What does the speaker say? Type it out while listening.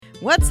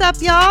What's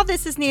up, y'all?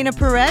 This is Nina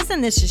Perez,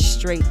 and this is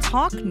Straight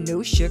Talk,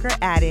 No Sugar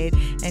Added.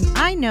 And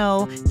I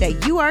know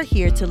that you are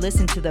here to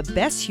listen to the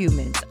best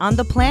humans on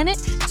the planet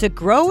to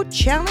grow,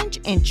 challenge,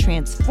 and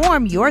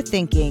transform your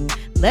thinking.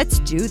 Let's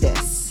do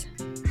this.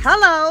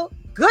 Hello,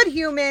 good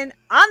human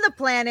on the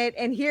planet,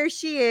 and here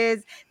she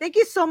is. Thank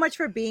you so much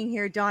for being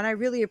here, Dawn. I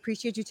really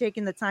appreciate you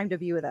taking the time to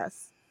be with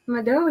us.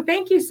 Mado,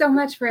 thank you so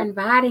much for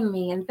inviting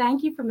me, and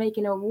thank you for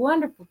making a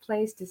wonderful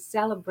place to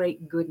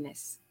celebrate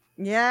goodness.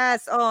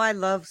 Yes. Oh, I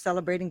love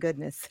celebrating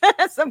goodness.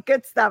 Some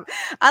good stuff.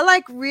 I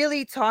like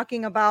really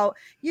talking about,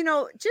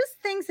 just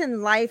things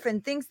in life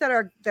and things that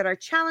are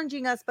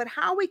challenging us, but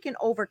how we can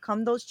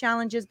overcome those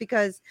challenges,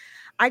 because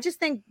I just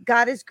think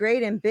God is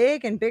great and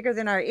bigger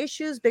than our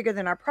issues, bigger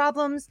than our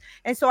problems.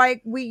 And so I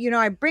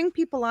bring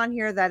people on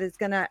here that is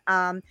going to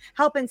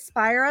help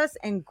inspire us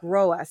and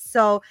grow us.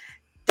 So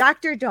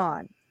Dr.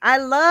 Dawn, I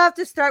love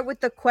to start with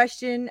the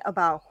question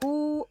about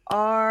who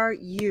are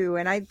you?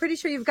 And I'm pretty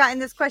sure you've gotten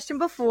this question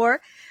before.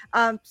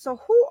 So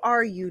who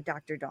are you,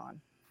 Dr.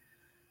 Dawn?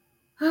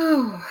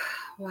 Oh,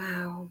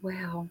 wow.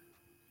 Well,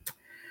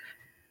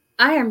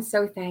 I am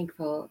so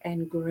thankful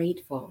and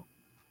grateful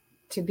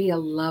to be a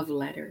love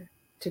letter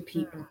to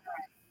people.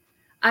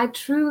 I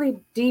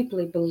truly,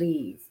 deeply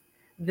believe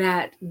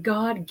that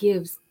God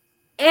gives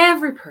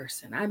every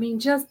person,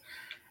 just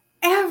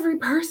every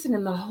person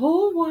in the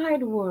whole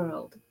wide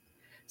world,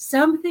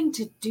 something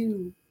to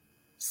do,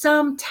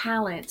 some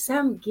talent,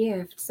 some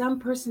gift, some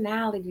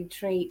personality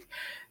trait,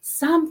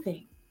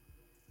 something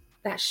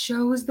that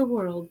shows the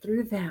world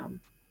through them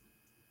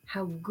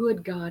how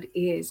good God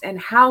is and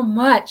how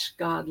much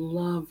God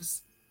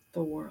loves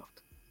the world.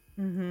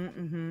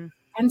 And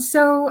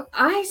so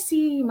I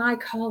see my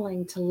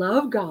calling to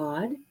love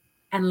God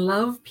and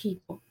love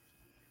people,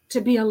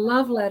 to be a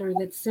love letter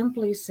that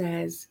simply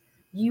says,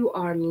 you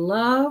are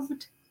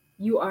loved,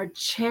 you are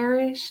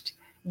cherished,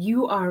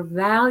 you are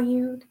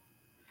valued.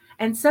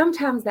 And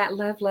sometimes that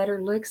love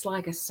letter looks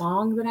like a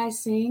song that I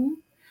sing.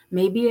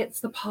 Maybe it's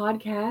the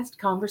podcast,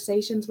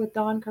 Conversations with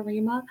Dawn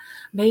Karima.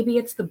 Maybe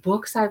it's the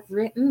books I've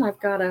written. I've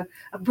got a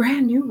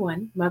brand new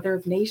one, Mother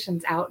of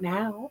Nations, out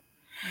now.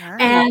 Nice.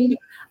 And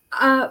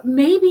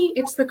maybe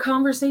it's the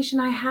conversation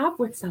I have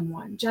with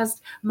someone,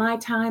 just my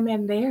time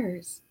and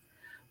theirs.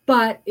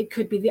 But it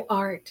could be the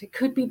art. It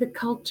could be the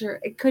culture.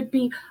 It could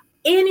be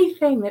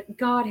anything that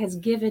God has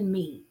given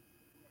me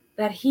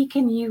that he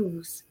can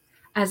use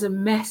as a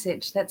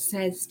message that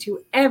says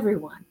to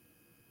everyone,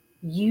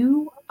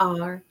 you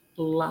are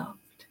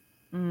loved.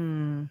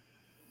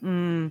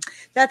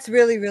 That's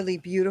really, really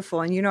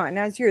beautiful. And, and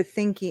as you're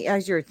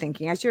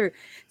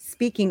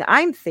speaking,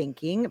 I'm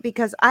thinking,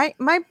 because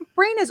my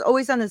brain is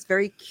always on this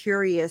very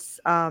curious,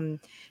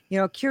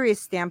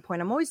 curious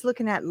standpoint. I'm always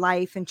looking at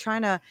life and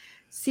trying to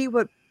see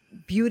what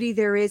beauty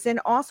there is,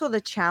 and also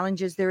the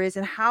challenges there is,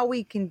 and how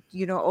we can,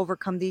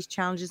 overcome these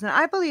challenges. And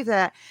I believe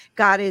that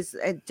God is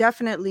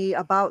definitely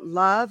about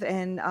love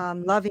and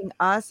loving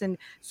us. And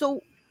so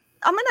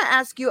I'm going to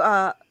ask you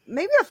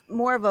maybe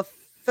more of a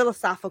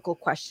philosophical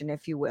question,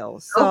 if you will.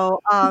 So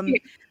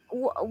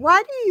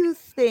why do you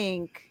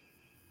think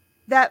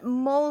that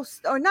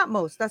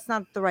that's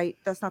not the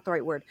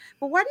right word,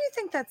 but why do you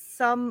think that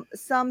some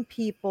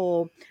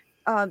people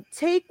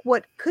take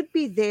what could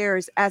be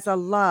theirs as a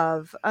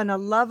love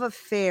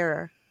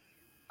affair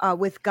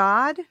with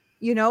God,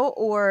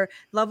 or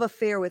love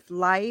affair with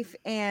life,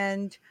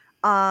 and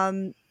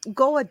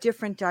go a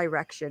different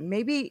direction?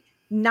 Maybe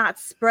not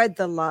spread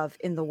the love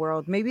in the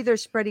world. Maybe they're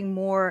spreading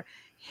more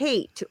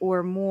hate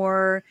or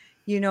more,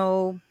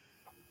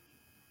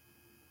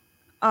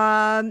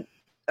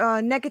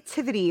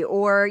 negativity,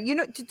 or,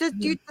 does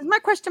my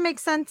question make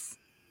sense?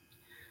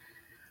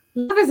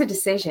 Love is a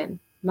decision.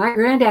 My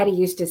granddaddy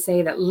used to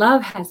say that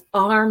love has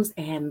arms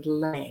and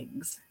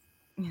legs.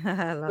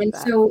 I love and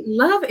that. So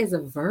love is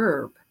a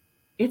verb.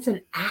 It's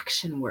an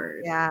action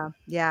word.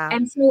 Yeah.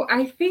 And so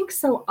I think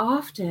so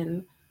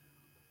often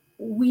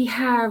we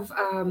have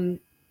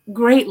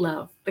great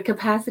love, the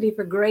capacity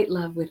for great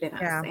love within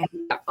us. And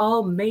we're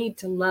all made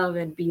to love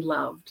and be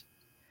loved.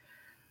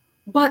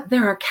 But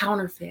there are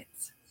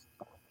counterfeits.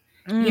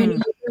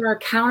 There are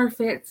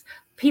counterfeits.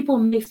 People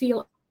may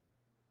feel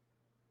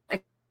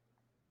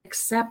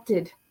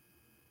accepted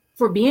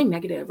for being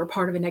negative or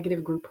part of a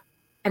negative group,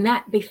 and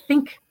that they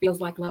think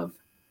feels like love,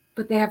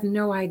 but they have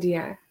no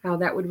idea how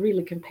that would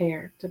really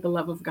compare to the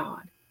love of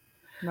God.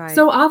 Right.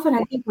 So often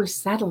I think we're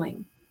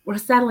settling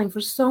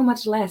for so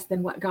much less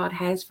than what God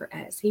has for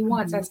us. He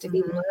wants us to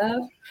be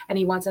loved, and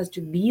he wants us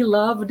to be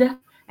loved,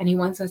 and he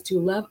wants us to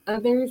love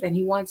others, and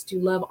he wants to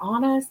love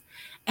on us.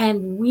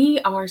 And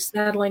we are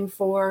settling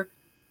for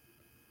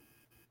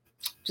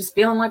just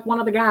feeling like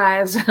one of the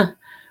guys.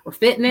 We're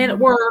fitting in at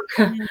work.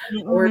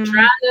 We're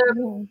trying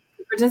to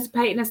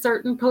participate in a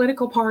certain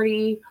political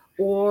party,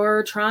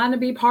 or trying to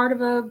be part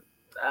of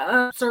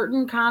a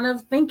certain kind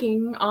of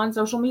thinking on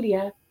social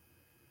media.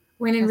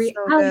 When in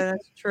reality,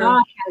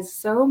 God has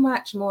so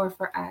much more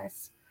for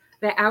us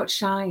that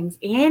outshines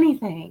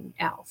anything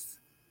else.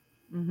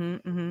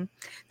 Mhm.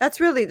 That's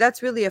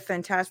really a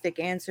fantastic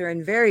answer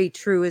and very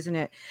true, isn't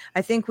it?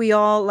 I think we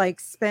all like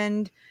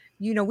spend,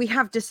 we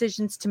have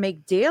decisions to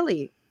make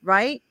daily,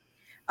 right?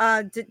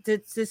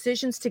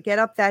 Decisions to get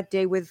up that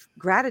day with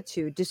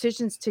gratitude,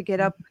 decisions to get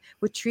up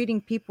with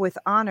treating people with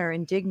honor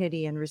and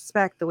dignity and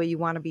respect the way you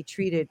want to be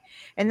treated.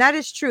 And that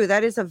is true.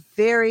 That is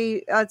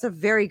that's a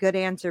very good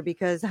answer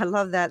because I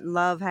love that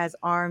love has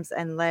arms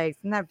and legs.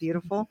 Isn't that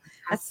beautiful?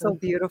 That's so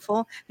Absolutely.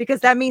 beautiful because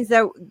that means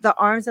that the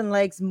arms and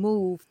legs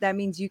move. That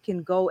means you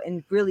can go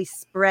and really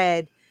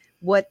spread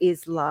what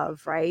is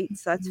love, right?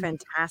 So that's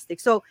fantastic.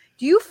 So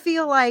do you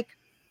feel like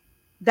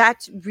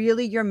that's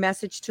really your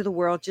message to the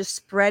world, just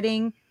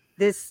spreading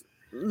this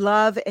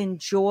love and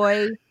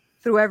joy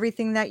through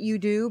everything that you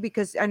do?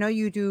 Because I know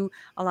you do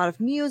a lot of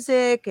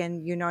music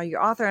and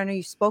you're author. I know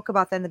you spoke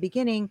about that in the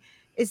beginning.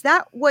 Is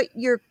that what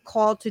you're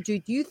called to do?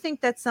 Do you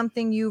think that's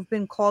something you've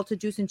been called to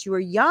do since you were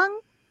young,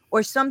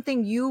 or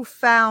something you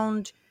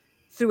found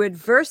through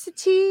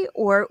adversity,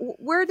 or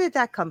where did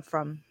that come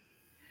from?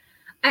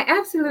 I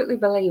absolutely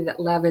believe that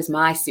love is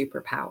my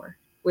superpower.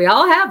 We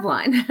all have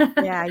one.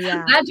 Yeah,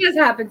 yeah. That just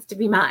happens to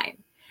be mine.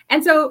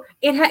 And so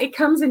it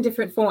comes in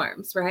different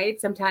forms, right?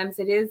 Sometimes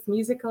it is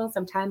musical,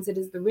 sometimes it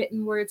is the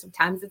written word,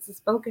 sometimes it's the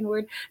spoken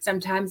word,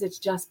 sometimes it's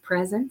just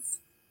presence.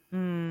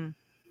 Mm,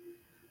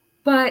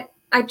 But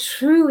I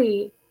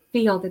truly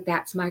feel that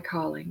that's my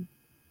calling.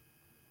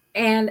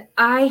 And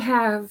I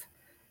have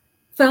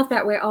felt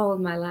that way all of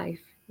my life.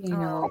 You oh,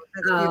 know,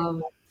 that's um,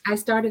 beautiful. I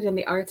started in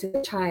the arts as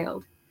a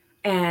child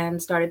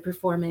and started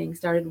performing,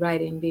 started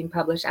writing, being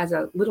published as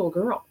a little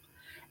girl.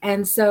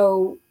 And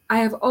so I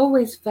have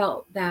always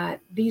felt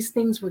that these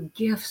things were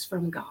gifts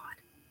from God.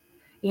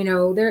 You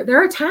know,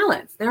 there are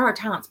talents. There are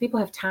talents. People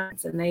have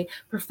talents and they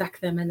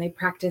perfect them and they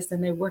practice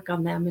and they work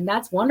on them, and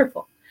that's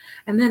wonderful.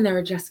 And then there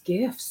are just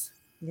gifts.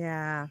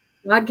 Yeah.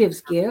 God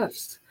gives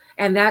gifts.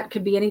 And that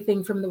could be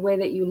anything from the way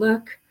that you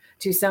look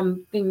to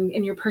something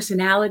in your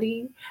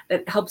personality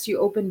that helps you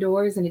open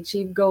doors and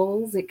achieve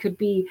goals. It could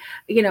be,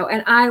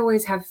 and I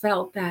always have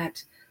felt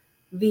that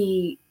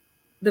the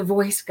the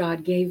voice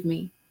God gave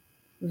me,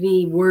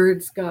 the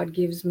words God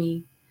gives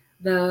me,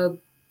 the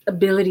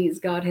abilities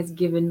God has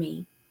given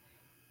me,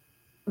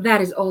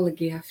 that is all a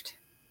gift.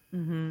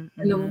 Mhm,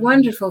 And the mhm.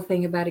 wonderful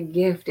thing about a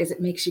gift is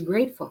it makes you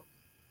grateful.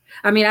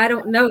 I mean, I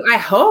don't know. I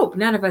hope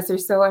none of us are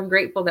so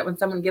ungrateful that when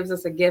someone gives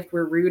us a gift,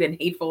 we're rude and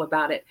hateful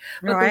about it.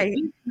 But the one Right.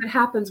 thing that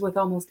happens with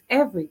almost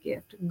every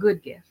gift,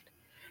 good gift,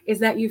 is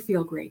that you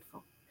feel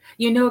grateful.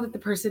 You know that the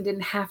person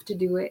didn't have to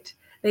do it.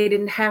 They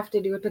didn't have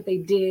to do it, but they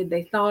did.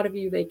 They thought of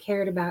you. They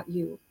cared about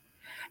you.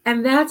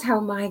 And that's how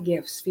my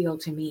gifts feel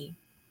to me.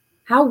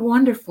 How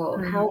wonderful,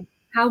 Mhm,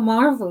 how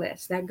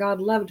marvelous that God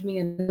loved me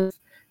enough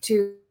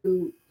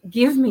to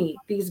give me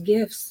these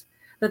gifts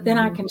that then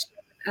I can mhm. share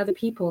with other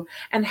people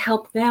and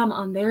help them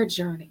on their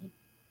journey.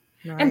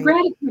 And Right.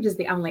 gratitude is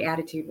the only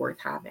attitude worth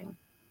having.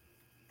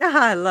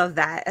 I love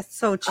that. It's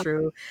so Uh,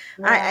 true.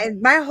 Yeah.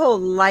 My whole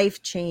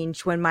life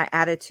changed when my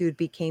attitude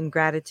became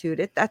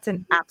gratitude. That's an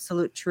Mhm.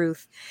 absolute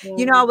truth.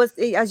 Yeah.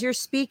 As you're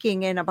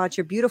speaking and about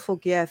your beautiful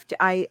gift,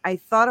 I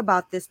thought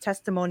about this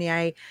testimony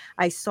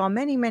I saw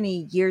many,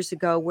 many years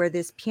ago where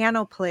this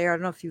piano player, I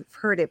don't know if you've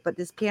heard it, but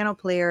this piano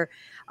player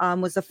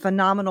was a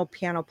phenomenal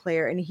piano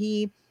player. And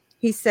he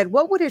said,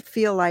 "What would it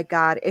feel like,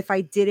 God, if I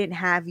didn't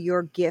have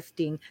your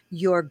gifting,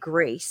 your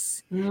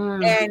grace?"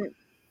 Mm. And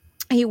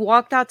he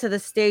walked out to the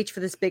stage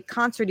for this big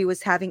concert he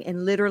was having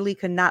and literally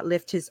could not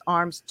lift his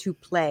arms to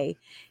play.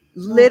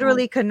 Oh,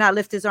 Literally could not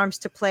lift his arms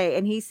to play.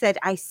 And he said,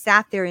 I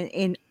sat there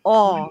in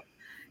awe,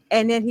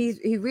 and then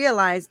he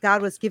realized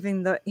God was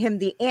giving him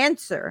the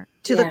answer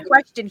to the yeah.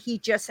 question he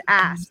just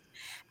asked.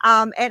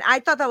 And I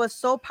thought that was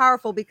so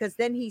powerful because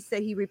then he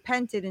said he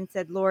repented and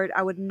said, Lord,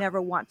 I would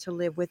never want to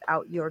live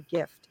without your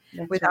gift,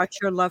 That's right. without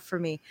your love for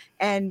me.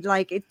 And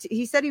like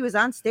he said he was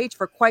on stage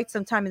for quite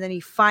some time. And then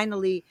he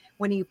finally,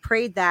 when he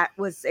prayed that,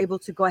 was able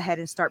to go ahead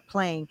and start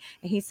playing.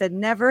 And he said,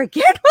 never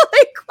again will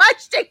I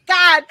question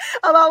God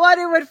about what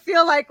it would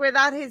feel like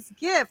without his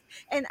gift.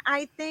 And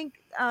I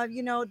think,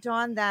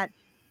 Dawn, that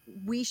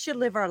we should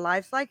live our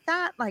lives like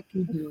that, like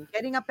Hmm.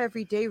 getting up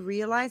every day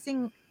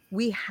realizing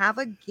we have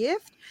a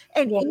gift.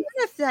 And Yeah, even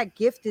if that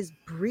gift is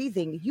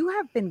breathing, you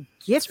have been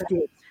that's right.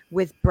 gifted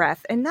with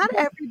breath, and not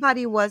Yeah.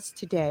 everybody was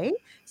today.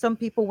 Some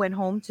people went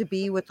home to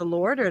be with the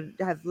Lord or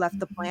have left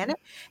the planet,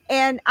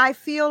 and I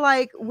feel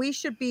like we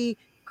should be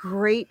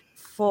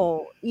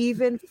grateful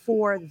even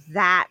for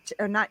that,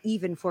 or not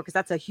even for, because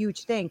that's a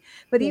huge thing,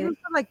 but Yeah. even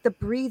for like the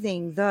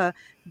breathing, the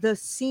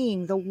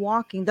seeing, the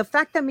walking, the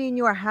fact that me and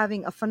you are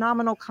having a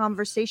phenomenal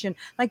conversation.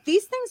 Like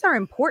these things are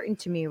important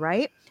to me,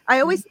 right?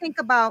 I always think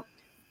about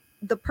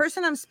the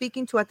person I'm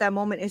speaking to at that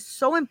moment is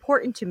so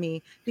important to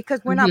me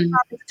because we're not Hmm.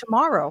 promised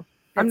tomorrow.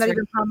 I'm That's not right.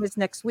 even promised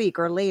next week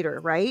or later,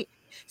 right?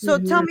 So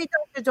tell Hmm. me,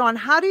 Dr. Dawn,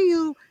 how do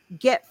you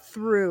get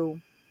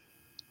through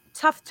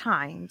tough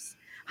times?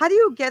 How do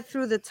you get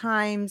through the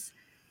times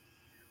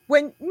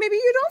when maybe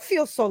you don't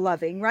feel so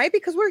loving, right?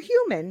 Because we're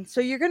human.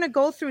 So you're going to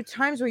go through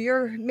times where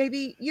you're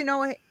maybe,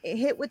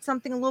 hit with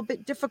something a little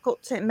bit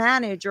difficult to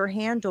manage or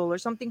handle, or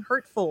something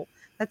hurtful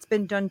that's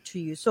been done to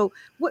you. So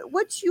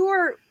what's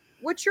your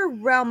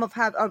realm of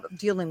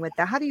dealing with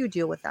that? How do you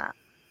deal with that?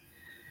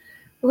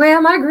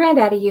 Well, my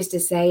granddaddy used to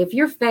say, if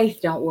your faith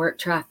don't work,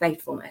 try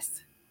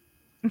faithfulness.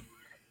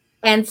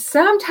 And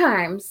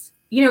sometimes,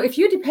 if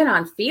you depend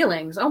on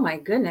feelings, oh my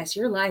goodness,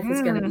 your life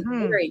is going to be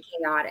Mhm. very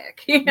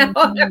chaotic. You know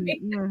what I Mhm.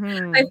 mean?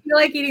 I Mhm. feel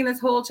like eating this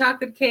whole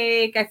chocolate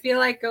cake. I feel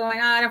like going,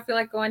 "Oh, I don't feel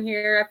like going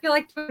here. I feel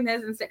like doing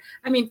this instead."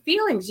 I mean,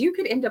 feelings, you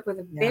could end up with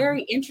a Yeah.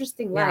 very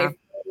interesting Yeah. life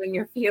following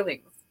your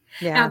feelings.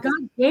 Now, Yes.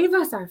 God gave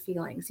us our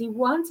feelings. He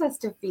wants us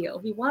to feel.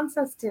 He wants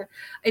us to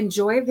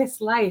enjoy this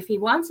life. He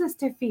wants us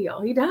to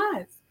feel. He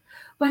does.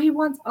 But He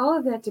wants all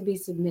of that to be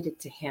submitted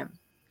to Him.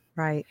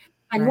 Right.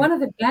 And Right. one of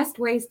the best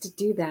ways to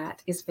do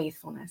that is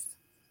faithfulness.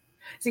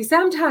 See,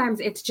 sometimes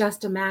it's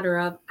just a matter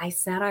of, I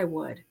said I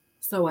would,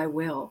 so I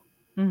will.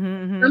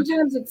 Mhm. Mhm.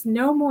 Sometimes it's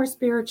no more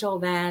spiritual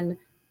than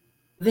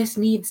this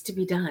needs to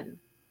be done.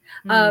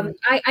 Mm.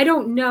 I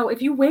don't know.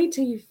 If you wait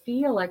till you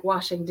feel like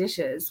washing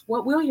dishes,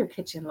 what will your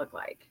kitchen look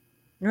like?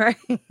 Right.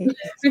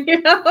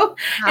 you know?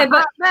 A And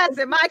hot mess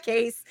in my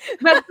case.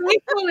 but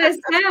faithfulness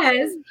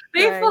says,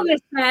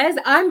 Right.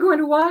 I'm going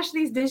to wash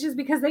these dishes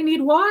because they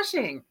need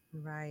washing.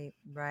 Right.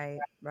 Right.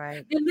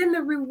 Right. And then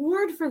the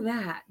reward for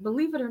that,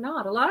 believe it or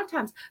not, a lot of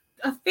times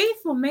a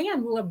faithful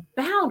man will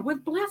abound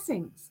with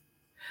blessings.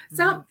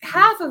 So Mhm. Mhm.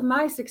 half of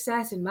my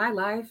success in my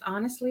life,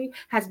 honestly,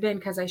 has been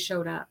because I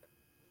showed up.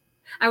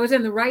 I was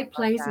in the right Love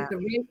place at that. the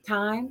right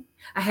time.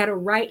 I had a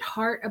right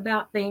heart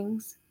about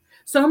things.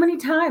 So many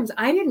times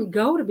I didn't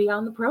go to be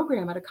on the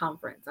program at a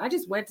conference. I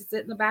just went to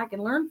sit in the back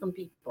and learn from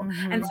people.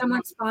 And Mhm.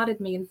 someone spotted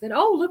me and said,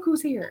 "Oh, look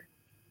who's here.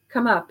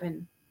 Come up."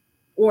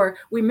 Or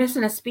we're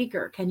missing a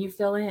speaker. Can you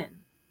fill in?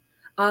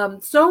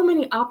 So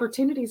many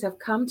opportunities have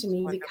come to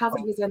me because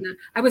Wonderful.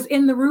 I was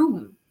in the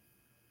room.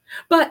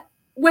 But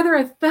whether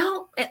it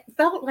felt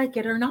like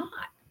it or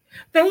not,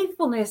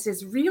 faithfulness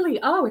is really,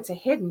 it's a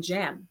hidden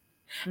gem.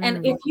 And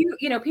Mm.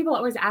 if people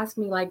always ask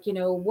me, like,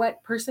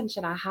 what person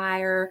should I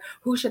hire?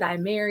 Who should I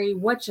marry?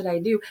 What should I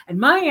do? And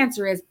my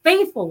answer is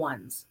faithful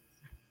ones.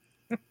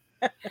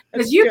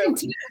 Because That's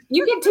good.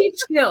 you can teach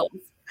skills.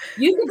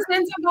 You can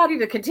send somebody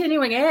to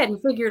continuing ed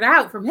and figure it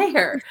out from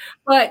there.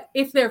 But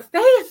if they're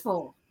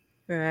faithful,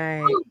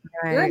 Right. oh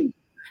my Right.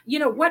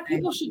 goodness. What Right.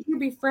 people should you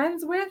be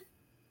friends with?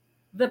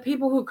 The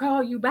people who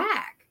call you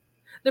back.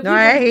 The people who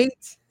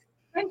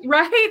Right.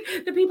 right?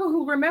 The people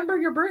who remember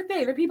your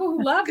birthday, the people who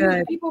That's love you, the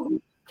good. people who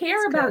That's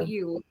care about good.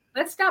 you.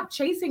 Let's stop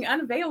chasing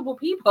unavailable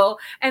people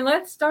and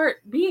let's start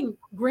being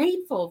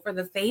grateful for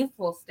the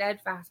faithful,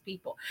 steadfast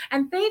people.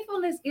 And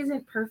faithfulness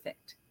isn't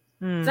perfect.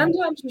 Mm.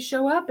 Sometimes you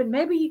show up and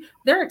maybe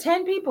there are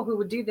 10 people who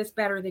would do this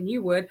better than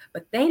you would,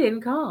 but they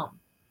didn't come.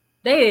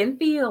 They didn't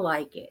feel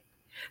like it.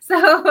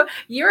 So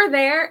you're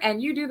there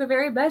and you do the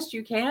very best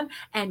you can,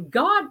 and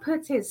God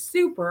puts His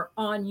super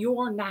on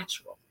your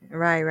natural.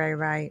 Right. Right.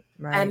 Right.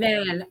 And Right.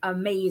 then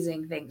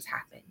amazing things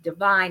happen,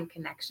 divine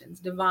connections,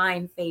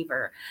 divine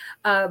favor.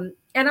 And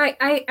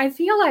I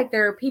feel like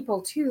there are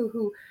people too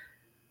who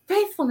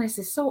faithfulness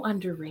is so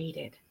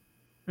underrated.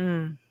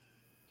 Mm.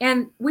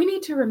 And we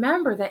need to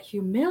remember that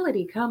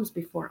humility comes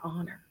before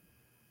honor.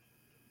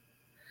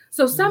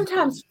 So Mm.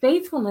 sometimes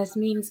faithfulness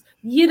means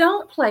you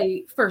don't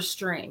play first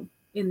string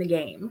in the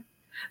game.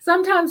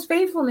 Sometimes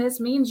faithfulness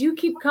means you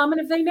keep coming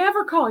if they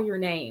never call your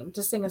name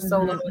to sing a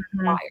solo Mhm. in the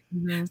Mhm. choir.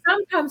 Mhm.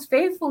 Sometimes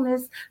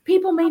faithfulness,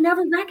 people may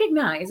never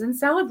recognize and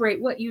celebrate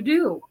what you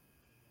do,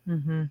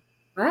 Mhm.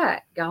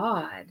 but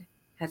God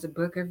has a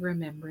book of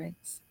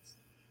remembrance.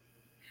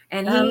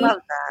 And I he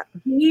love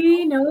that.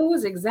 he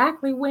knows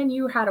exactly when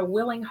you had a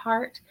willing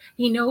heart.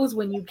 He knows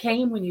when you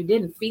came when you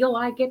didn't feel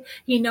like it.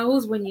 He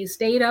knows when you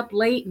stayed up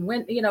late and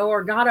went,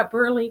 or got up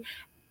early.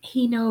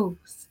 He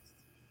knows.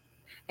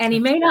 And he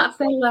That's may good. not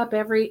settle up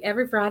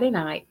every Friday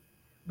night,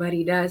 but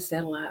he does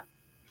settle up.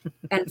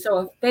 And so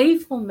a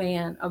faithful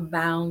man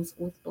abounds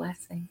with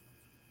blessing.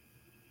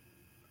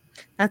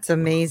 That's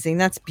amazing.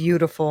 That's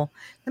beautiful.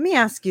 Let me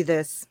ask you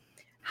this.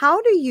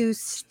 How do you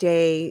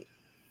stay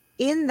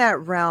in that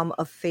realm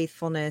of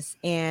faithfulness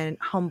and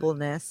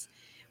humbleness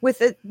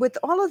with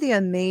all of the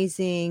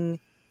amazing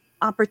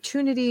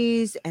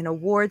opportunities and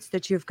awards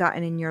that you've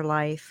gotten in your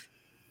life?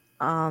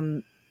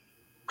 Um,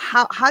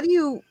 how do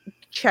you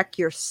check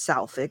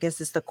yourself? I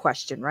guess is the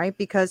question, right?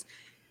 Because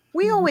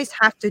we Mhm. always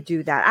have to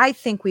do that. I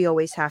think we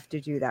always have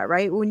to do that,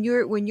 right? When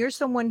you're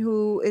someone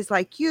who is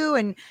like you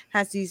and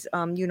has these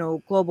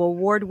global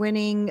award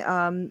winning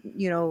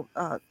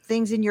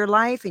things in your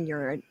life, and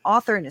you're an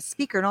author and a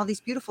speaker and all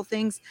these beautiful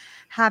things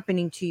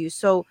happening to you.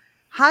 So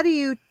how do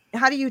you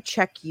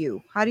check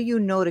you? How do you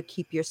know to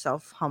keep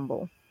yourself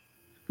humble?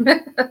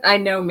 I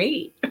know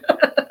me.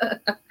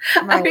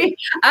 I Right. mean,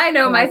 I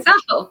know Right.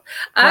 myself.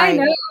 I Right.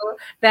 know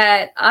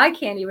that I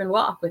can't even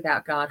walk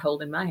without God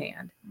holding my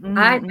hand.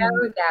 I Mhm, mhm.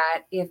 know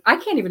that if I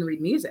can't even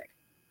read music.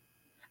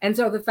 And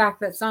so the fact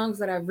that songs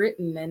that I've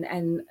written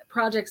and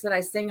projects that I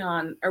sing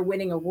on are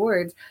winning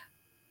awards,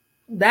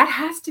 that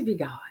has to be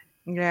God,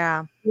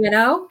 Yeah.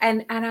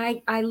 and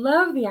I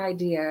love the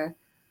idea.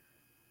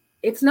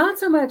 It's not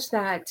so much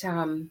that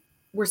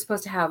we're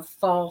supposed to have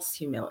false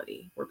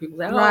humility where people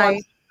say, oh,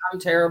 Right. I'm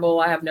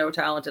terrible, I have no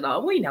talent at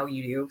all. We know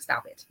you do.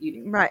 Stop it, you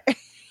do. Right.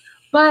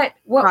 But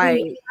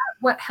Right.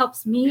 what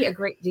helps me a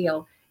great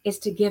deal is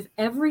to give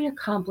every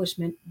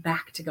accomplishment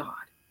back to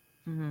God.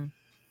 Hmm.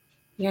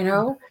 You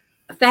know,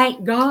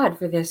 thank God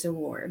for this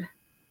award.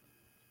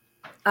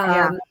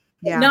 Yeah. Um,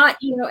 Yeah. not,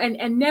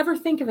 and never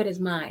think of it as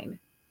mine.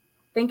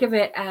 Think of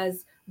it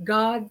as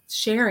God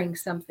sharing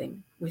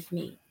something with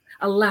me,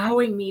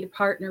 allowing me to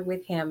partner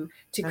with Him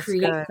to That's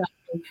create good.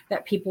 something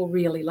that people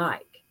really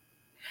like.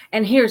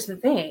 And here's the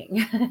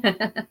thing,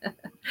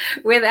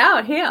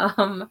 without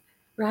Him,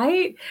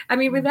 right? I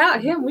mean, without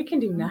Mhm. Him, we can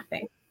do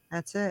nothing.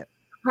 That's it.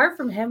 Apart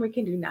from Him, we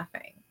can do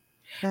nothing.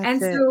 That's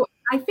And it. so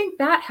I think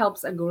that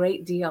helps a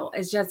great deal.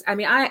 It's just, I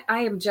mean, I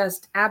am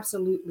just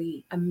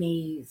absolutely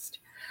amazed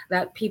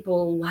that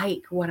people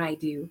like what I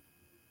do.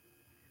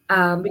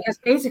 Mhm. Because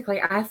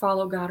basically I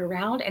follow God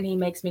around and he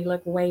makes me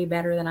look way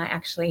better than I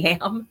actually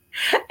am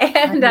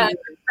and Right.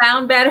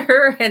 sound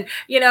better. And,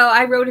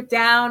 I wrote it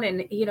down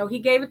and, he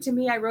gave it to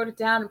me. I wrote it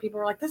down and people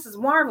were like, this is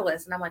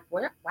marvelous. And I'm like,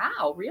 what?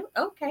 Wow, really?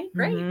 Okay,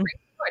 great, Mhm. great.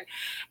 Good.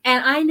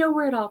 And I know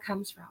where it all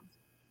comes from.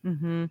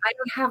 Mhm. I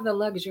don't have the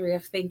luxury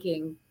of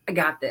thinking, I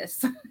got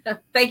this.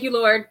 Thank you,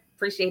 Lord.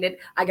 Appreciate it.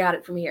 I got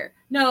it from here.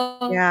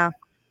 No, Yeah.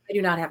 I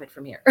do not have it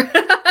from here.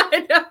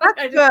 I don't. That's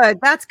I just, good.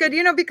 That's good.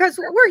 Because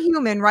we're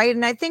human, right?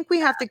 And I think we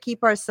have to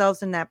keep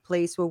ourselves in that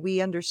place where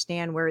we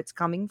understand where it's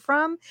coming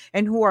from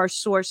and who our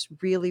source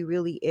really,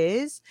 really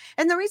is.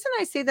 And the reason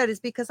I say that is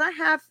because I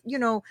have,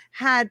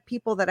 had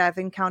people that I've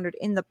encountered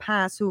in the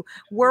past who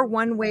were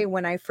one way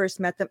when I first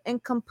met them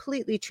and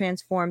completely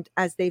transformed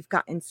as they've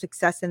gotten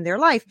success in their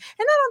life.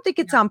 And I don't think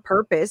it's on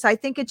purpose. I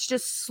think it's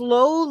just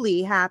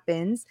slowly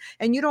happens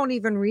and you don't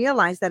even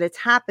realize that it's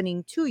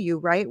happening to you,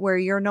 right? Where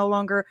you're no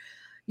longer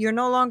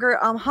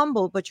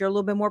humble, but you're a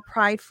little bit more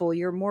prideful,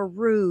 you're more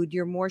rude,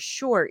 you're more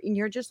short, and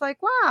you're just like,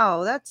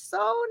 wow, that's so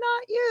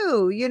not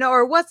you,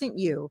 or wasn't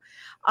you.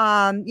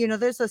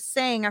 There's a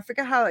saying, I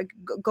forget how it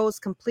goes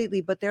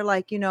completely, but they're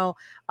like,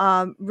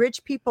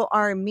 rich people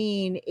aren't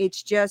mean,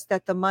 it's just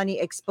that the money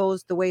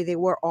exposed the way they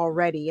were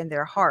already in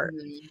their heart.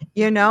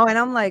 And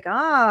I'm like,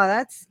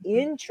 that's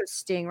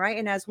interesting, right?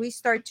 And as we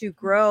start to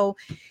grow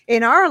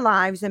in our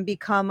lives and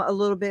become a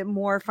little bit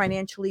more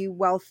financially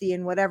wealthy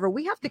and whatever,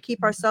 we have to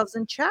keep ourselves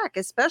in check,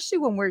 especially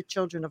when we're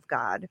children of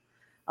God.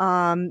 So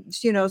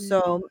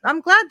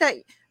I'm glad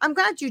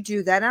you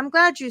do that. I'm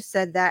glad you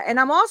said that. And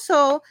I'm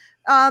also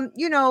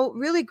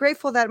really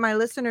grateful that my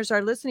listeners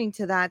are listening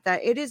to that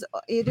it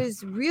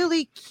is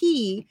really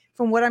key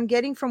from what I'm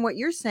getting from what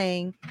you're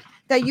saying,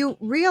 that you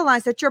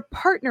realize that you're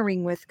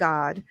partnering with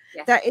God,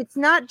 yes. that it's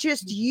not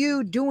just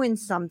you doing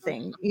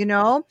something,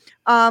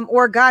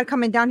 or God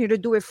coming down here to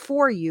do it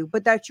for you,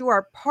 but that you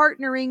are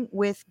partnering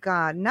with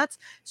God. And that's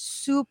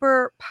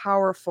super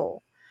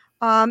powerful.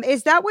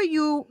 Is that what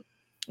you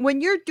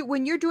when you're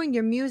doing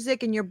your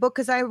music and your book,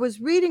 because I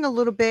was reading a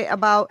little bit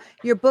about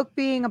your book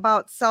being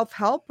about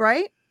self-help,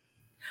 right?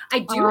 I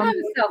do Um, have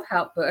a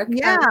self-help book.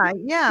 yeah,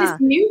 This yeah.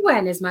 new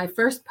one is my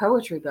first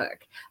poetry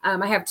book.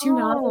 I have two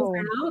novels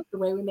Oh, out, The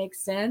Way We Make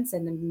Sense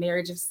and The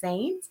Marriage of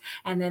Saints.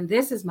 And then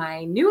this is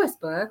my newest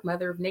book,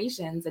 Mother of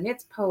Nations, and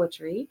it's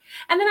poetry.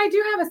 And then I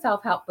do have a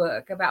self-help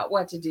book about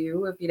what to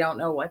do if you don't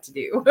know what to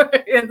do.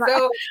 And right.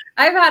 so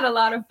I've had a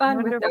lot of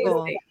fun with those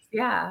Wonderful. things.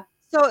 Yeah.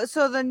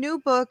 So the new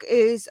book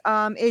is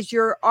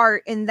your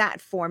art in that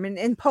form,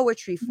 in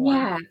poetry form.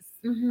 Yes.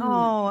 Hmm.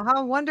 Oh,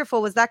 how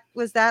wonderful. Was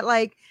that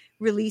like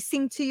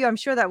releasing to you? I'm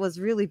sure that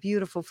was really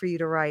beautiful for you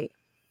to write.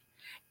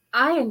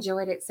 I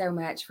enjoyed it so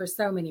much for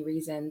so many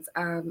reasons.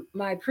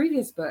 My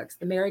previous books,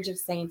 The Marriage of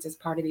Saints, is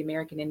part of the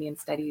American Indian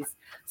Studies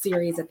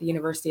series at the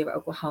University of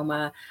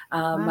Oklahoma.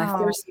 My Wow.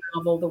 first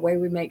novel, The Way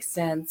We Make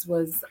Sense,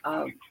 was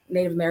a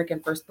Native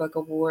American First Book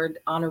Award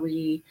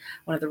honoree,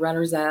 one of the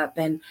runners up.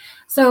 And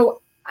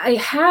so I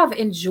have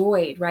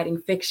enjoyed writing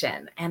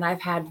fiction, and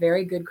I've had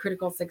very good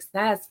critical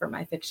success for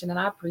my fiction, and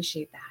I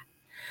appreciate that.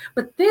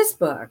 But this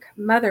book,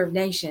 Mother of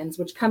Nations,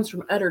 which comes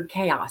from Uttered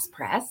Chaos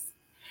Press,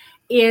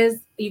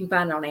 is you can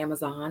find it on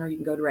Amazon or you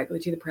can go directly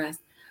to the press.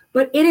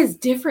 But it is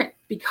different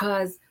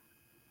because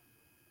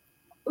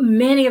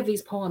many of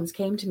these poems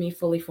came to me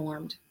fully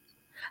formed.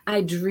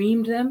 I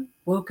dreamed them,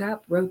 woke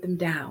up, wrote them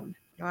down.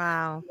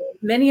 Wow.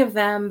 Many of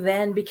them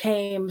then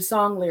became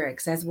song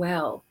lyrics as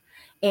well.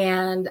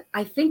 And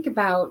I think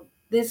about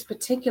this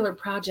particular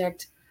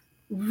project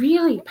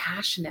really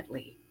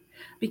passionately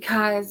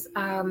because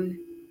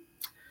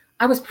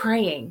I was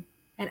praying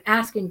and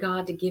asking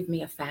God to give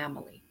me a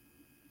family.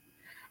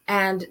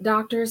 And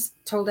doctors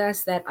told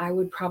us that I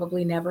would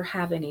probably never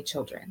have any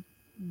children.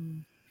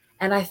 Mm.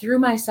 And I threw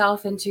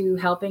myself into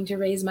helping to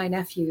raise my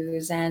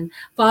nephews and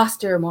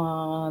foster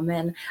mom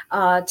and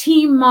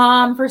team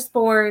mom for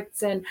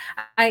sports. And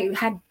I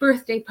had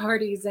birthday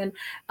parties and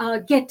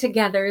get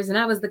togethers. And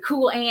I was the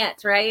cool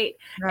aunt, right?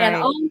 And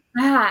Right. all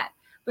that.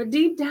 But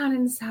deep down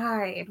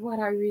inside, what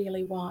I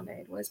really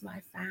wanted was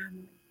my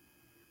family.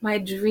 my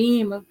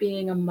dream of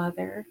being a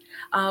mother.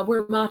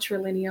 We're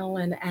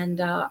matrilineal, and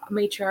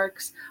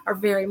matriarchs are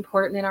very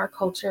important in our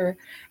culture.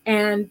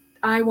 And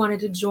I wanted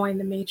to join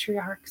the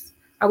matriarchs.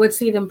 I would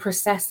see them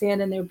process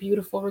in their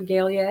beautiful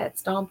regalia at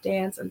stomp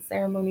dance and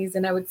ceremonies,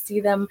 and I would see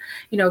them,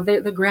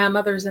 the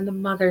grandmothers and the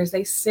mothers.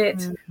 They sit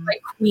Mhm.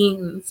 like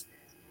queens,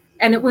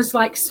 and it was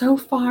like so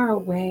far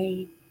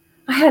away.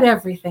 I had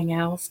everything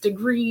else,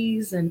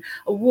 degrees and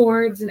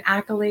awards and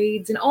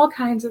accolades and all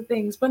kinds of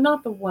things, but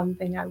not the one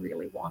thing I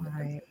really wanted them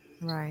Right.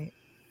 to. Right.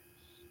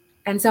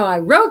 And so I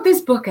wrote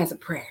this book as a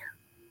prayer.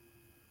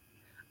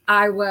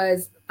 I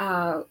was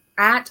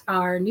at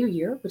our New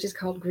Year, which is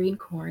called Green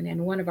Corn,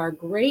 and one of our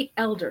great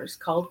elders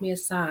called me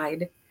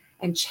aside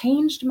and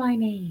changed my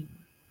name,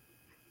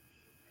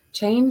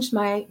 changed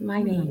my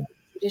Mm. name,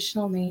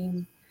 traditional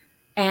name,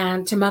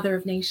 and to Mother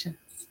of Nations.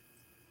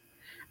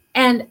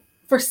 And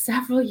for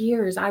several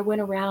years, I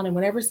went around, and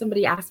whenever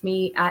somebody asked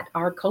me at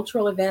our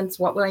cultural events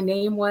what my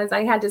name was,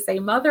 I had to say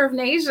Mother of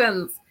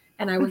Nations,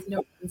 and I was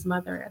no one's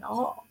mother at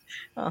all.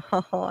 Oh,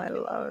 I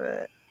love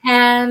it.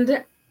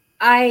 And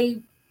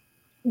I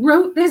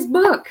wrote this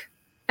book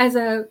as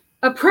a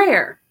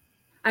prayer.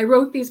 I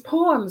wrote these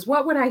poems.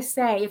 What would I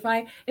say if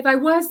I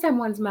was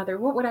someone's mother?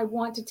 What would I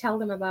want to tell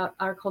them about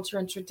our culture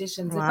and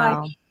traditions? If I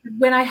Wow.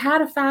 when I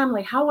had a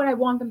family, how would I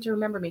want them to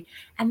remember me?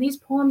 And these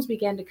poems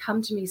began to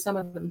come to me, some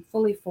of them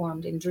fully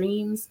formed in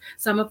dreams.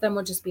 Some of them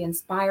would just be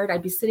inspired.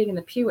 I'd be sitting in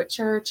the pew at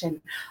church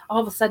and all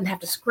of a sudden have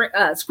to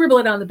scribble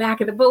it on the back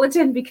of the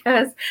bulletin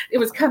because it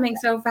was coming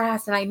so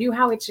fast and I knew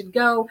how it should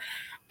go.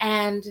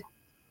 And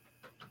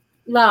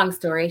long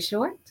story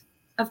short,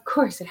 of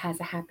course it has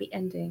a happy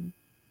ending.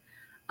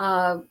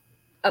 Uh,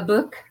 a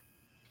book,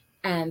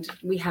 and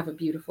we have a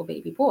beautiful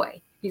baby boy.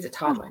 He's a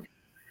toddler now.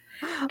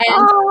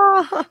 And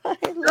Oh,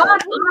 I God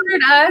love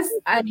honored us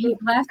and it. he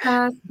blessed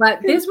us.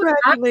 But this was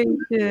absolutely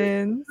a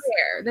Congratulations.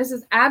 prayer. This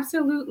is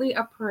absolutely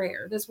a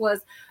prayer. This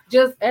was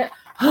just,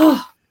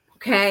 oh,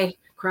 okay,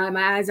 cry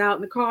my eyes out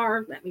in the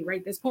car. Let me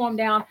write this poem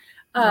down.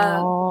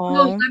 Oh,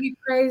 Oh, let me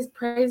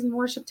praise and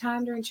worship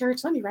time during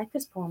church. Let me write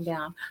this poem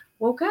down.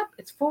 Woke up,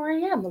 it's 4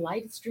 a.m. The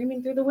light is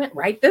streaming through the window.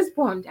 Write this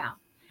poem down.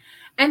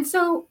 And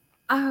so,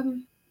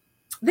 um,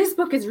 this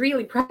book is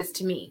really precious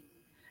to me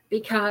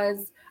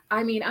because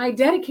I mean, I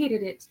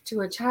dedicated it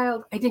to a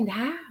child I didn't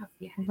have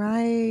yet.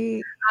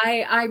 right.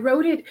 I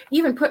wrote it,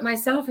 even put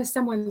myself as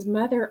someone's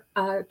mother.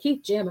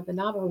 Keith Jim of the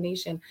Navajo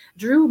Nation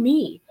drew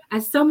me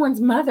as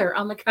someone's mother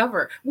on the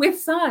cover with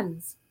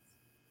sons.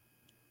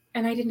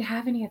 And I didn't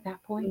have any at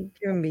that point.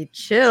 You're giving me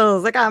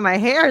chills. I got my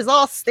hairs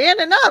all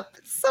standing up.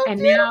 It's so And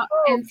beautiful.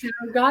 so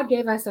God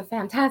gave us a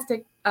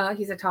fantastic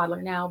he's a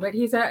toddler now, but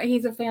he's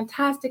a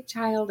fantastic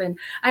child. And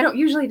I don't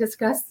usually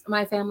discuss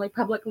my family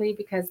publicly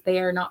because they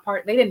are not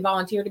part, they didn't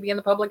volunteer to be in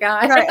the public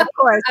eye. Right, of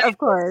course, of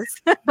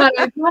course. But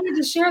I wanted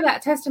to share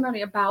that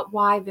testimony about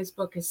why this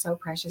book is so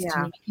precious to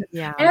Yeah, me. Because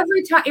yeah,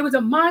 every time it was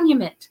a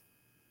monument.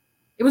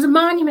 It was a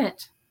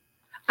monument.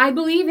 I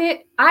believe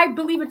it. I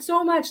believe it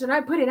so much that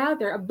I put it out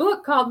there. A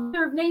book called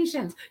Mother of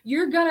Nations.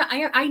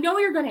 I know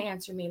you're gonna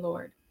answer me,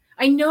 Lord.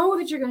 I know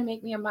that you're gonna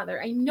make me a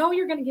mother. I know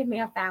you're gonna give me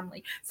a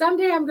family.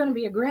 Someday I'm gonna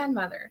be a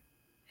grandmother.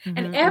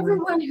 And mhm, mhm,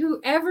 everyone who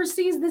ever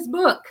sees this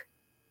book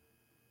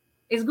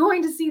is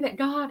going to see that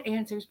God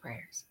answers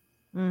prayers.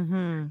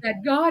 mhm,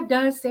 That God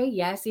does say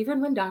yes,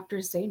 even when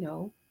doctors say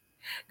no.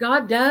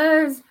 God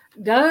does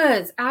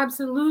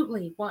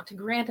absolutely want to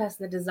grant us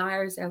the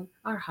desires of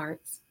our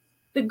hearts,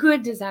 the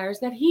good desires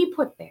that He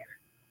put there.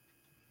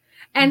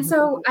 And mhm.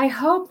 so I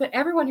hope that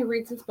everyone who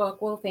reads this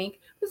book will think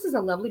this is a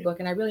lovely book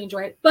and I really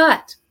enjoy it.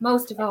 But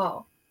most of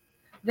all,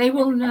 they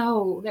will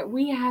know that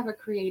we have a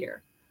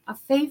creator, a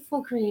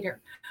faithful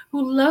creator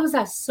who loves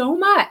us so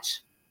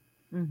much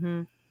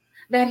Mhm.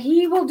 that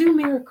He will do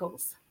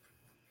miracles.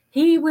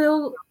 He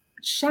will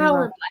He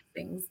will. shower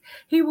blessings.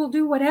 He will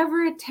do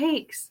whatever it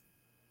takes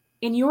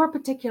in your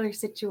particular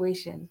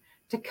situation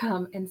to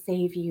come and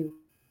save you.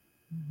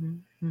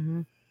 Mhm,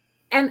 mhm.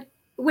 And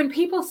when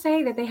people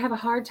say that they have a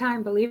hard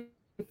time believing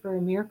for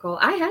a miracle,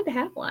 I had to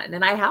have one,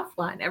 and I have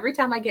one. Every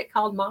time I get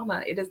called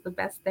mama, it is the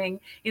best thing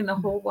in the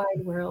whole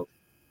wide world.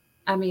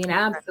 I mean,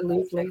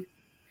 absolutely.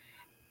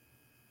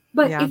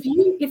 But Yeah,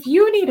 if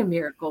you need a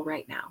miracle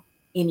right now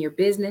in your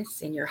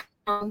business, in your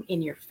home,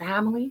 in your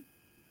family,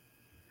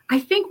 I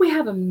think we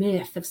have a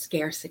myth of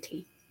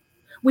scarcity.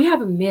 We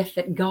have a myth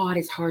that God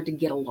is hard to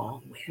get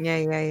along yeah,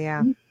 yeah,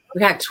 yeah. with. We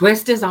got to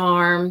twist his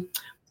arm.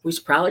 We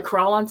should probably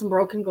crawl on some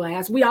broken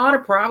glass. We ought to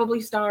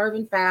probably starve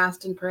and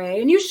fast and pray.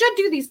 And you should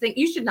do these things.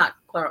 You should not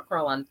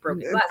crawl on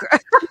broken glass.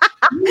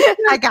 You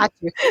I should got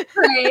you.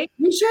 pray.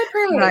 You should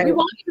pray. Right, We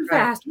want you to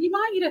right. fast. We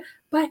want you to,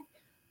 but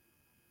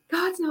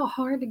God's not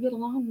hard to get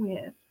along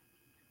with.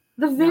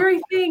 The No,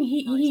 very thing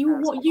no, it's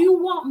not. you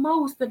want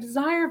most, the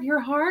desire of your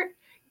heart,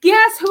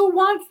 guess who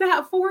wants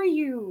that for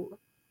you?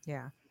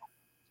 Yeah,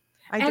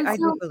 And I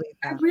do so believe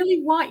I that.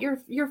 really want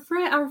your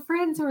friend, our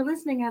friends who are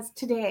listening us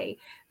today,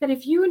 that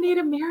if you need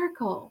a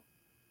miracle,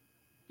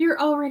 you're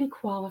already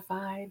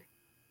qualified.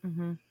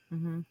 Mhm,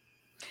 mhm.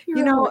 You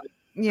You're know, already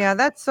yeah,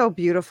 that's so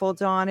beautiful,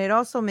 Dawn. It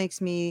also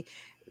makes me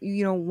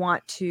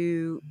want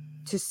to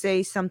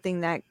say something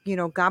that,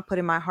 God put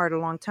in my heart a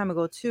long time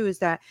ago too, is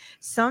that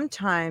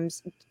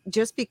sometimes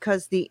just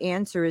because the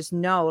answer is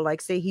no,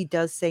 like say he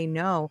does say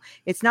no,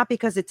 it's not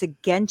because it's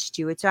against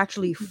you, it's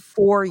actually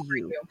for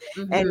you.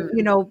 And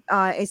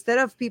Mm-hmm. instead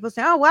of people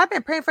saying, "Oh, well, I've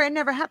been praying for it, it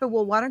never happened,"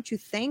 well, why don't you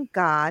thank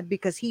God,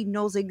 because he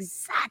knows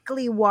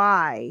exactly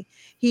why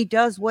he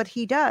does what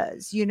he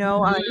does. He's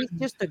Mm-hmm.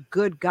 just a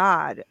good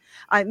God.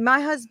 My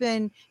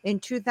husband in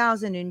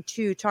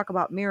 2002, talk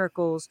about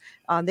miracles.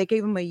 They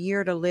gave him a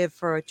year to live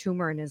for a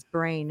tumor in his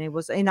brain. It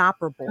was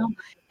inoperable. Oh,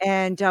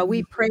 And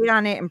we prayed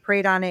on it and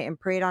prayed on it and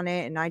prayed on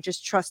it. And I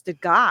just trusted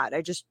God.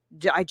 I just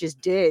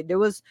did. There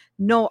was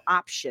no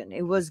option.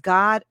 It was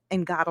God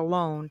and God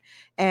alone.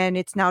 And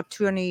it's now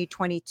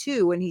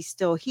 2022 and he's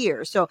still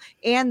here. So,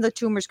 and the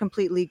tumor's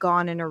completely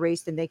gone and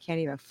erased and they can't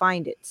even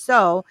find it.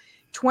 So,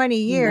 20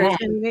 years, man.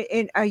 and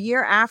in a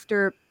year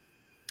after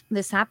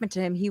this happened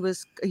to him,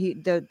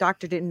 the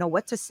doctor didn't know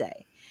what to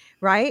say,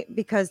 right?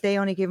 Because they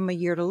only give him a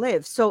year to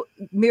live. So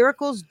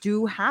miracles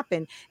do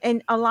happen.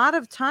 And a lot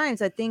of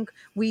times I think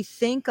we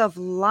think of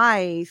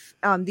life,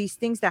 these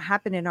things that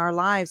happen in our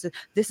lives,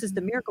 this is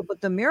the miracle,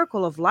 but the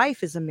miracle of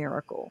life is a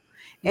miracle.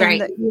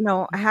 And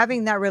Right.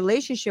 having that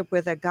relationship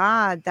with a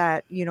God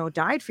that,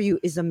 died for you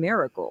is a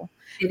miracle.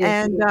 It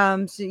is.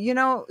 And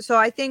so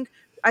I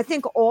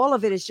think all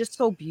of it is just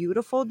so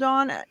beautiful,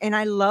 Dawn. And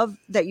I love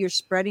that you're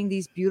spreading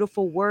these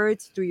beautiful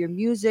words through your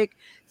music,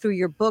 through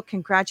your book.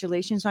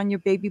 Congratulations on your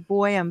baby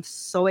boy. I'm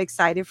so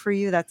excited for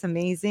you. That's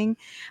amazing.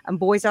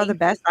 Boys are the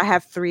Thank you. best. I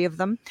have three of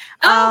them.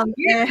 Oh, And,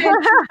 goodness.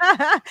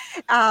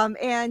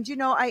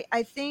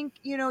 I think,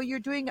 you're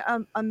doing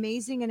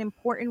amazing and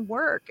important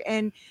work.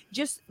 And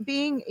just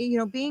being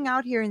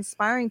out here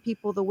inspiring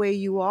people the way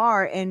you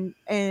are, and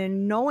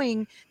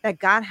knowing that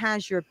God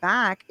has your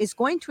back is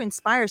going to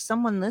inspire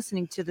someone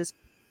listening to this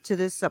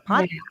Yeah.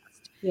 podcast.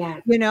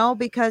 Yeah.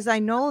 Because I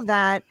know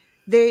that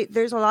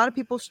there's a lot of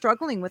people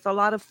struggling with a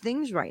lot of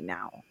things right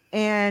now.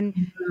 And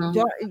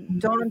Mhm.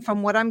 Dawn,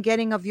 from what I'm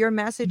getting of your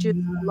message is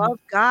Mhm. love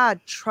God,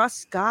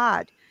 trust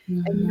God,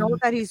 and know Mhm.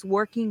 that He's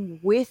working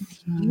with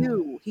Mhm.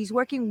 you. He's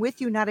working with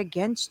you, not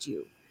against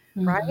you.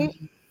 Right?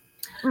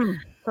 Mhm.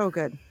 So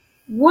good.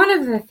 One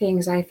of the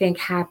things I think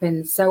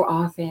happens so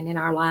often in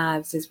our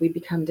lives is we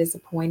become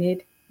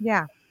disappointed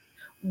Yeah.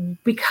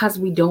 because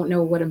we don't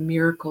know what a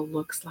miracle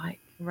looks like.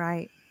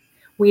 Right.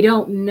 We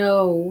don't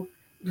know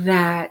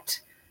that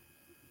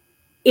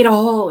it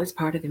all is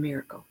part of the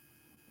miracle.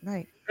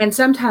 Right. And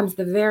sometimes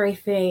the very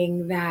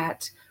thing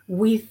that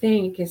we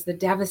think is the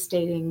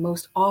devastating,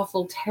 most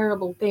awful,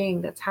 terrible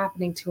thing that's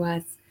happening to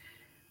us,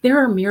 there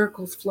are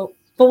miracles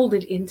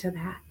folded into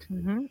that.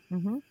 Mhm.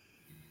 Mhm.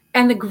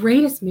 And the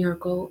greatest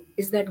miracle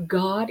is that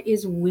God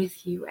is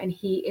with you and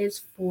He is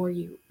for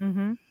you.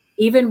 Mhm.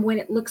 Even when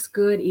it looks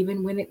good,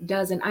 even when it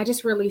doesn't. I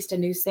just released a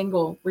new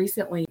single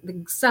recently,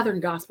 the Southern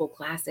Gospel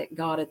classic,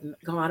 God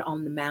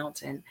on the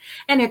Mountain.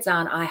 And it's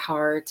on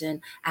iHeart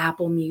and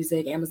Apple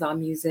Music, Amazon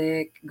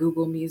Music,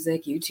 Google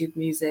Music, YouTube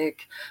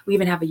Music. We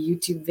even have a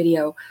YouTube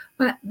video.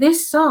 But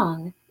this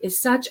song is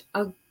such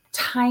a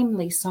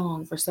timely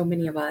song for so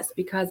many of us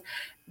because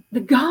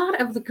the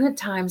God of the good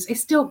times is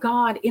still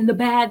God in the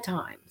bad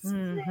times.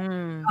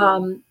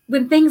 Mhm.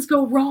 When things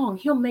go wrong,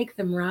 He'll make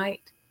them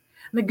right.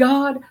 The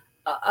God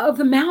of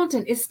the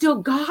mountain is still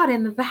God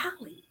in the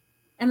valley,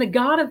 and the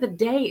God of the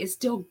day is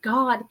still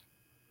God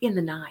in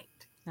the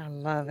night. I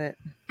love it.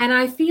 And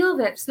I feel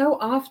that so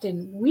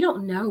often we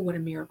don't know what a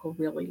miracle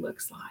really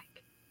looks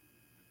like.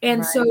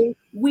 And Right. so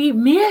we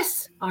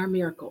miss our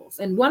miracles.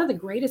 And one of the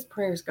greatest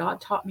prayers God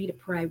taught me to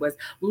pray was,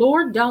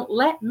 Lord, don't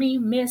let me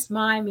miss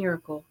my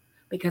miracle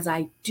because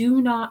I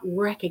do not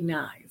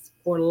recognize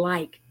or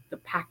like the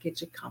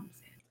package it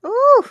comes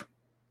Ooh,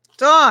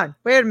 Dawn,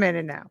 wait a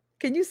minute now.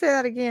 Can you say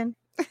that again?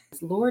 in.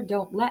 Lord,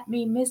 don't let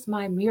me miss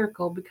my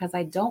miracle because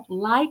I don't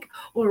like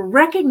or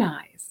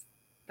recognize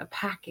the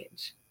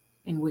package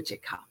in which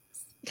it comes.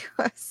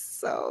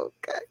 So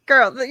good.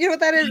 Girl, you know what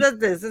that is? That's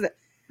this, isn't it?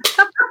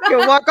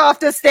 You'll walk off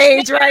the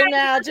stage right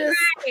now. Just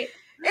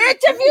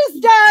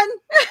interview's done.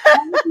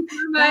 Thank you so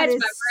That much,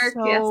 is my first.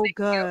 Yes, so thank you.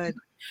 good.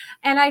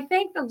 And I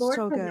thank the Lord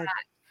So for good.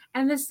 that.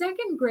 And the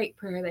second great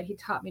prayer that He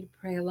taught me to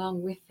pray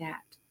along with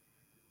that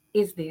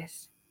is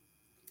this: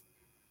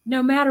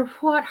 no matter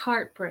what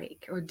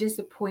heartbreak or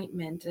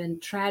disappointment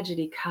and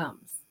tragedy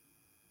comes,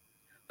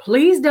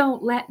 please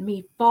don't let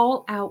me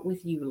fall out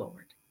with you,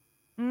 Lord.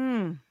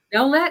 Mm,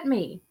 Don't let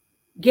me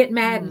get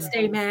mad and mm,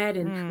 stay mad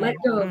and let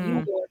mm, go of you,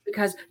 mm. Lord,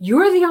 because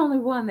you're the only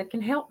one that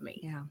can help me.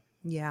 Yeah.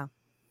 Yeah.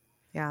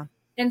 Yeah.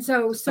 And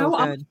so, So so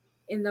often good.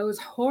 in those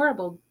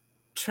horrible,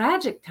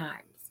 tragic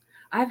times,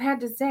 I've had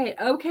to say,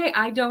 okay,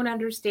 I don't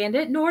understand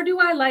it, nor do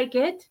I like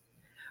it,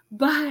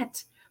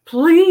 but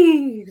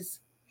please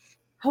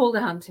hold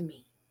on to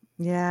me.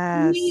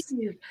 Yes. Please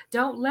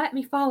don't let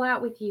me fall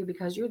out with you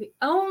because you're the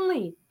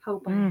only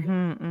hope I have.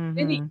 Mhm.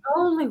 You're the Mhm.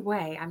 only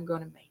way I'm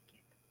going to make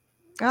it.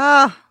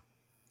 Ah,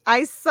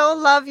 I so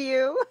love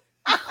you.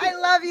 I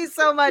love you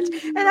so much.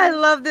 And I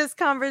love this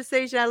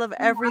conversation. I love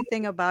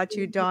everything about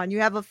you, Dawn. You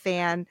have a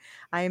fan.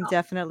 I am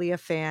definitely a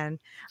fan.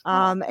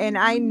 Oh, And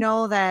I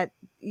know that,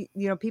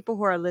 people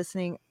who are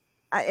listening,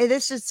 it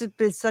is just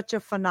been such a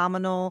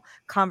phenomenal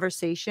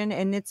conversation.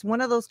 And it's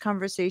one of those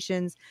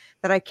conversations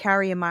that I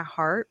carry in my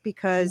heart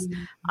because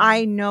mhm.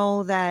 I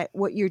know that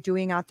what you're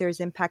doing out there is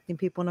impacting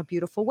people in a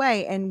beautiful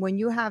way. And when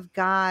you have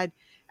God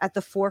at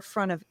the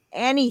forefront of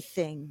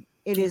anything,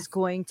 it is Yes,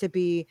 going to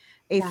be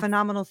a yes.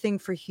 phenomenal thing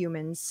for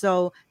humans.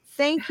 So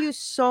thank you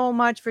so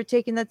much for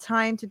taking the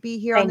time to be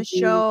here on the Thank you,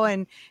 show.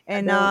 And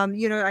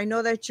Adele. I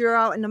know that you're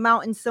out in the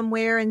mountains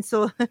somewhere, and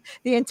so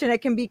the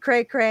internet can be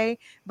cray cray.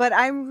 But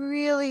I'm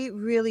really,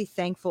 really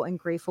thankful and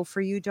grateful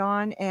for you,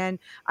 Dawn. And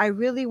I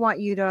really want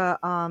you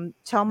to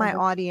tell my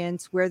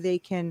audience where they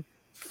can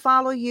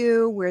follow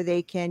you, where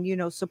they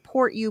can,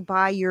 support you,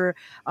 buy your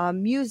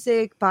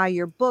music, buy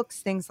your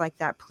books, things like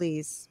that,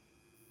 please.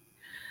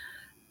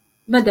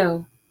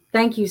 Mado,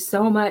 thank you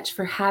so much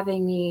for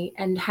having me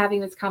and having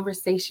this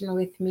conversation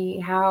with me.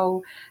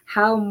 How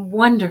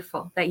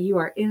wonderful that you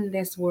are in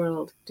this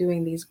world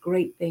doing these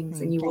great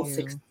things and you Thank will you.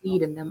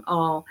 succeed in them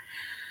all.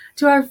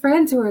 To our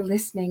friends who are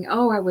listening,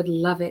 oh, I would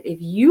love it if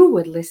you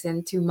would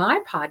listen to my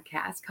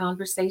podcast,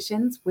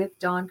 Conversations with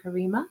Dawn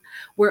Karima.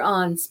 We're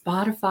on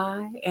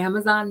Spotify,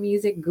 Amazon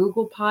Music,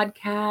 Google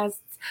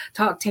Podcasts,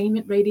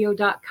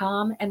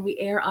 talktainmentradio.com, and we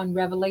air on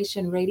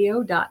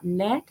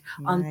revelationradio.net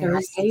on Nice.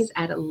 Thursdays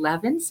at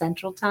 11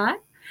 Central Time.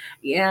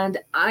 And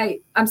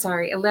I'm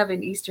sorry,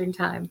 11 Eastern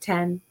Time,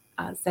 10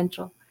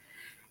 Central.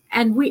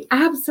 And we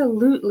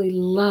absolutely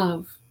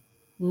love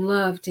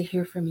to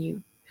hear from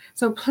you.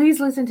 So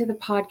please listen to the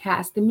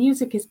podcast. The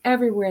music is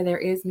everywhere there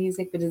is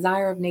music. The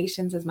Desire of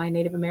Nations is my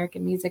Native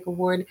American Music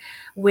Award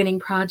winning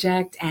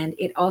project, and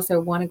it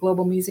also won a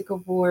Global Music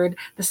Award.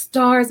 The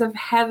Stars of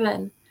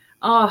Heaven.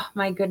 Oh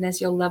my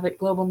goodness, you'll love it.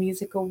 Global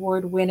Music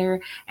Award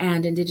winner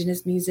and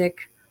Indigenous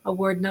Music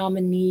Award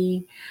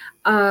nominee.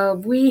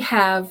 We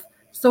have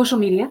social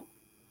media,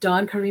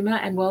 Dawn Karima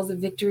and Wells of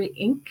Victory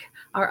Inc.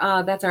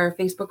 That's our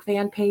Facebook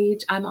fan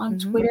page. I'm on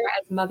Hmm. Twitter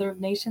as Mother of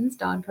Nations,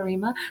 Dawn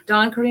Karima.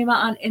 Dawn Karima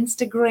on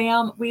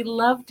Instagram. We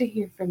love to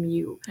hear from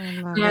you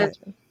I love and it.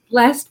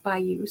 blessed by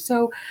you.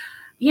 So,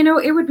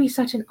 it would be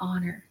such an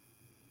honor.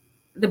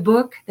 The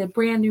book, the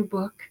brand new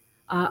book,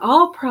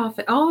 all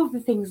of the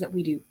things that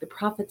we do, the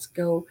profits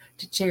go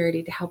to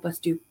charity to help us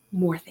do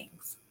more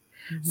things.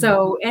 Mhm.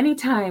 So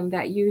anytime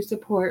that you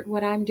support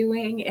what I'm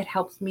doing, it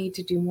helps me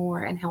to do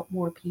more and help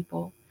more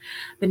people.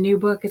 The new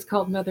book is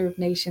called Mother of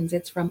Nations.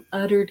 It's from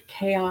Uttered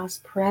Chaos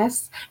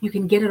Press. You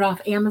can get it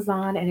off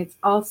Amazon, and it's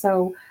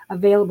also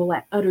available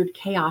at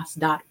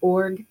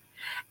utteredchaos.org.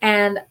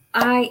 And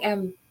I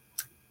am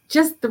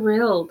just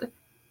thrilled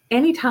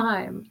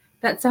anytime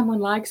that someone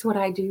likes what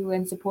I do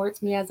and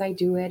supports me as I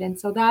do it. And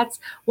so that's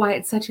why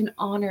it's such an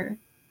honor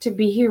to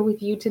be here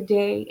with you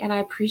today. And I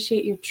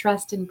appreciate your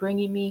trust in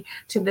bringing me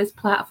to this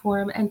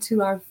platform and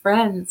to our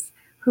friends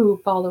who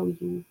follow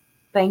you.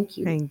 Thank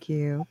you. Thank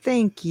you.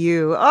 Thank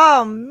you.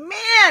 Oh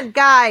man,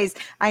 guys,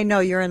 I know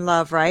you're in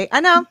love, right?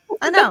 I know.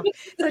 I know.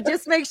 So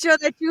just make sure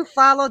that you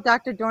follow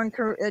Dr. Dawn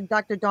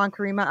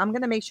Karima. I'm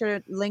going to make sure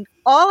to link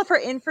all of her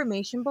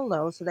information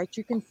below so that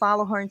you can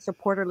follow her and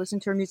support her, listen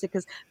to her music.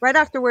 Because right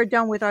after we're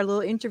done with our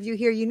little interview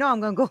here,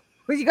 I'm going to go.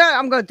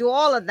 I'm going to do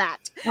all of that.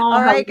 Oh, All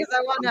how right. Because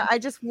wonderful.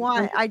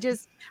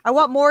 I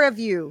want more of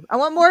you. I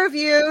want more of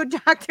you,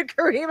 Dr.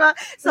 Karima.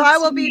 So So I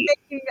will sweet.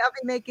 I'll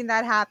be making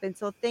that happen.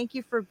 So thank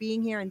you for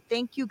being here and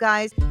thank you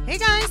guys. Hey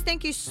guys,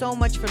 thank you so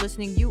much for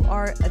listening. You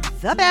are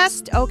the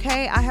best.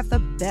 Okay. I have the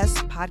best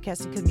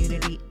podcasting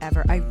community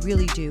ever. I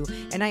really do.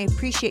 And I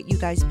appreciate you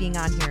guys being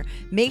on here.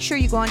 Make sure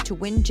you go on to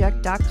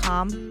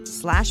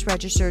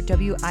winject.com/register,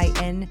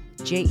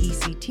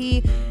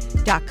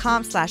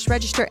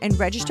 WINJECT.com/register and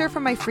register for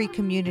my free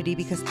community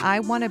because I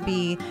want to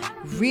be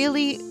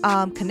really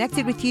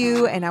connected with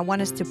you and I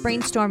want us to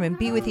brainstorm and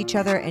be with each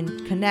other and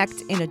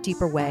connect in a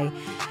deeper way.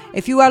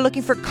 If you are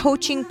looking for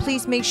coaching,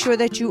 please make sure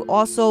that you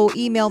also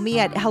email me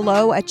at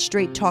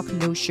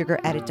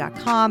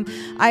hello@straighttalknosugaredit.com.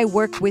 I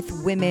work with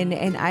women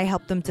and I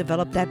help them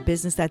develop that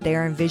business that they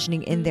are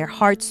envisioning in their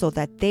hearts so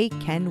that they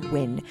can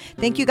win.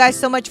 Thank you guys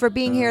so much for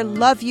being here.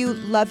 Love you,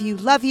 love you,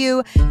 love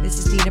you. This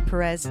is Dina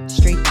Perez,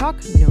 Straight Talk,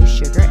 No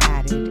Sugar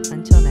Added.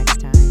 Until next time.